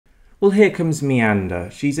Well, here comes Meander.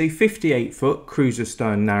 She's a 58-foot cruiser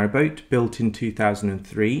stern narrowboat built in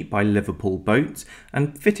 2003 by Liverpool Boats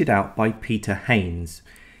and fitted out by Peter Haines.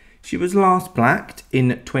 She was last blacked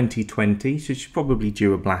in 2020, so she's probably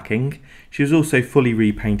due a blacking. She was also fully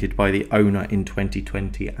repainted by the owner in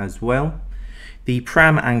 2020 as well. The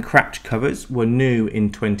pram and cratch covers were new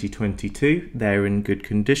in 2022, they're in good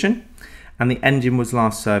condition. And the engine was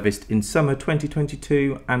last serviced in summer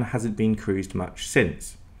 2022 and hasn't been cruised much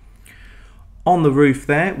since. On the roof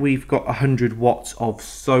there, we've got 100 watts of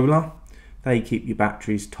solar. They keep your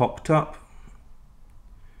batteries topped up.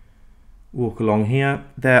 Walk along here.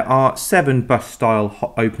 There are 7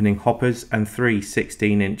 bus-style opening hoppers and 3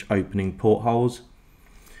 16-inch opening portholes.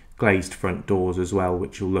 Glazed front doors as well,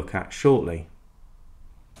 which we'll look at shortly.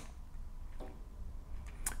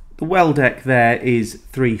 The well deck there is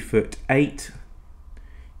 3'8". You've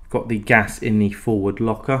got the gas in the forward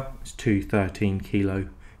locker. It's 2 13-kilo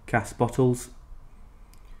gas bottles.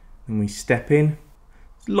 And we step in.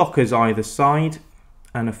 Lockers either side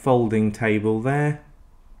and a folding table there.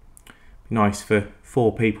 Be nice for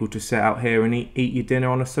 4 people to sit out here and eat your dinner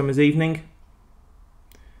on a summer's evening.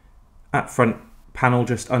 That front panel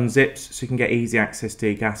just unzips so you can get easy access to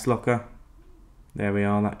your gas locker. There we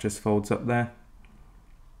are, that just folds up there.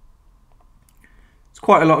 There's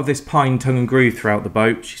quite a lot of this pine tongue and groove throughout the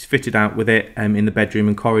boat. She's fitted out with it in the bedroom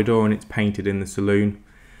and corridor, and it's painted in the saloon.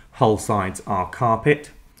 Hull sides are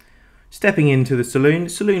carpet. Stepping into the saloon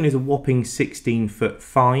is a whopping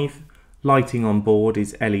 16'5". Lighting on board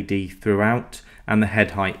is LED throughout, and the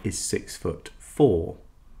head height is 6'4".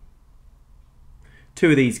 2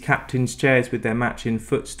 of these captain's chairs with their matching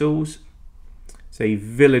footstools. It's a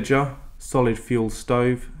Villager solid fuel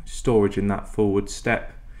stove, storage in that forward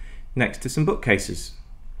step, next to some bookcases.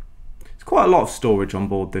 There's quite a lot of storage on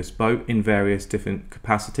board this boat in various different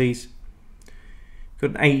capacities.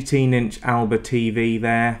 Got an 18-inch Alba TV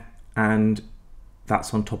there, and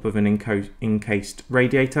that's on top of an encased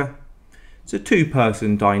radiator. It's a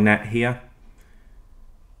 2-person dinette here,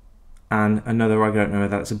 and another, I don't know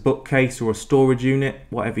whether that's a bookcase or a storage unit,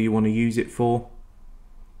 whatever you want to use it for.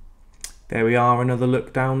 There we are, another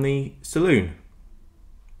look down the saloon.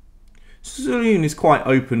 Saloon is quite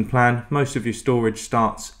open plan. Most of your storage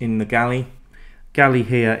starts in the galley. Galley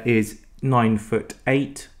here is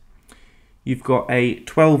 9'8". You've got a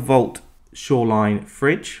 12-volt Shoreline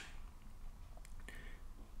fridge.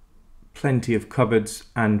 Plenty of cupboards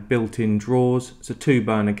and built-in drawers. It's a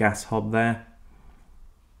 2-burner gas hob there.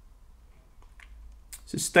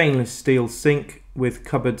 It's a stainless steel sink with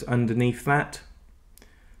cupboards underneath that.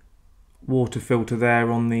 Water filter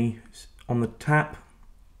there on the tap.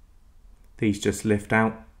 These just lift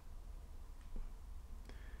out.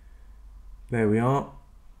 There we are.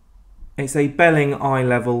 It's a Belling eye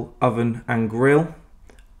level oven and grill,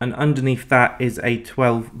 and underneath that is a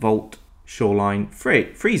 12-volt Shoreline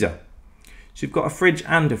freezer. So you've got a fridge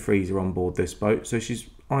and a freezer on board this boat, so she's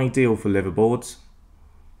ideal for liverboards.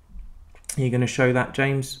 Are you going to show that,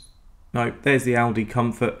 James? No, there's the Aldi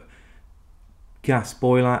Comfort gas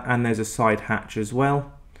boiler, and there's a side hatch as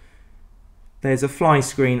well. There's a fly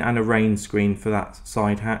screen and a rain screen for that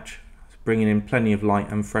side hatch, bringing in plenty of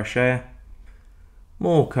light and fresh air.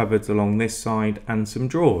 More cupboards along this side and some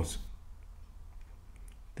drawers.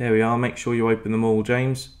 There we are, make sure you open them all,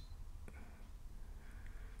 James.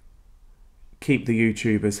 Keep the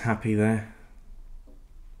YouTubers happy there.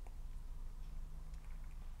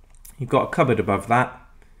 You've got a cupboard above that,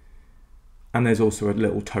 and there's also a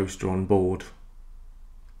little toaster on board.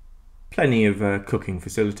 Plenty of cooking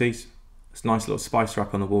facilities. It's a nice little spice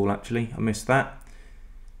rack on the wall actually, I missed that.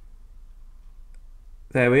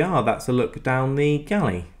 There we are, that's a look down the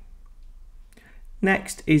galley.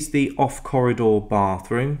 Next is the off-corridor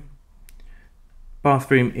bathroom.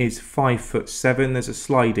 Bathroom is 5'7". There's a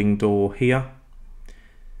sliding door here.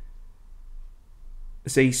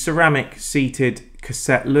 There's a ceramic seated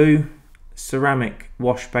cassette loo, ceramic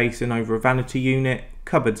wash basin over a vanity unit,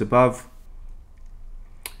 cupboards above.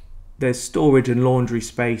 There's storage and laundry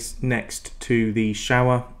space next to the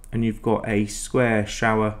shower, and you've got a square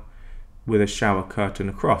shower with a shower curtain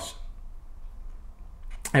across.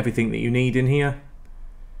 Everything that you need in here.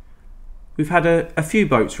 We've had a few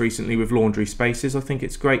boats recently with laundry spaces. I think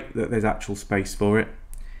it's great that there's actual space for it.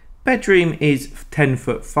 Bedroom is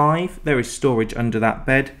 10'5". There is storage under that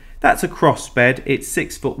bed. That's a cross bed. It's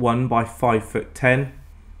 6'1" by 5'10". I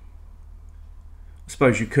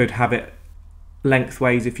suppose you could have it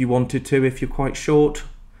lengthways if you wanted to, if you're quite short.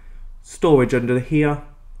 Storage under here,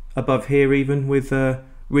 above here even, with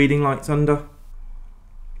reading lights under.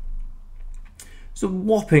 There's a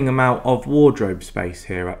whopping amount of wardrobe space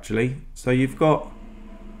here actually. So you've got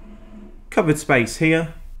Covered space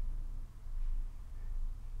here.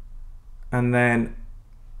 And then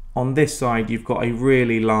on this side, you've got a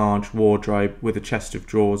really large wardrobe with a chest of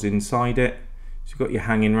drawers inside it. So you've got your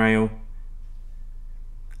hanging rail.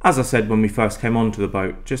 As I said when we first came onto the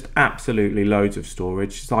boat, just absolutely loads of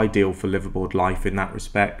storage. It's ideal for liveaboard life in that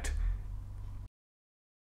respect.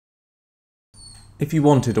 If you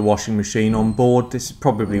wanted a washing machine on board, this is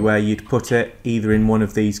probably where you'd put it, either in one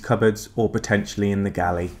of these cupboards or potentially in the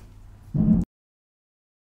galley.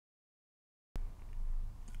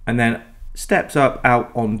 And then steps up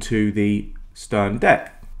out onto the stern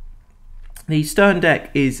deck. The stern deck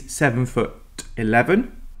is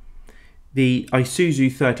 7'11". The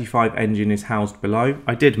Isuzu 35 engine is housed below.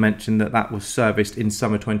 I did mention that that was serviced in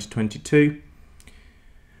summer 2022.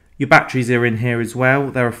 Your batteries are in here as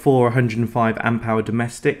well. There are 4 105 amp hour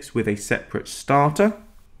domestics with a separate starter.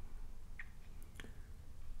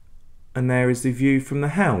 And there is the view from the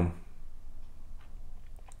helm.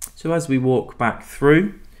 So as we walk back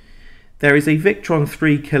through, there is a Victron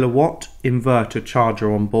 3 kilowatt inverter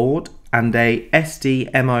charger on board and a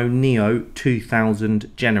SDMO Neo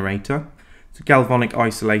 2000 generator. So galvanic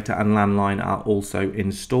isolator and landline are also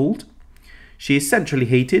installed. She is centrally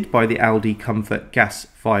heated by the Aldi Comfort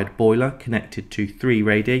gas-fired boiler connected to 3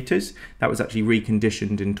 radiators. That was actually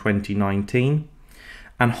reconditioned in 2019.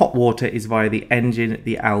 And hot water is via the engine,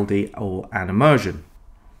 the Aldi or an immersion.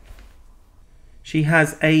 She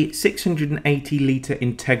has a 680 litre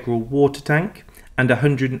integral water tank and a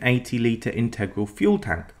 180 litre integral fuel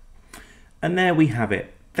tank. And there we have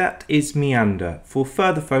it. That is Meander. For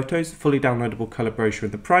further photos, fully downloadable colour brochure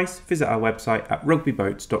and the price, visit our website at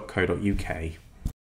rugbyboats.co.uk.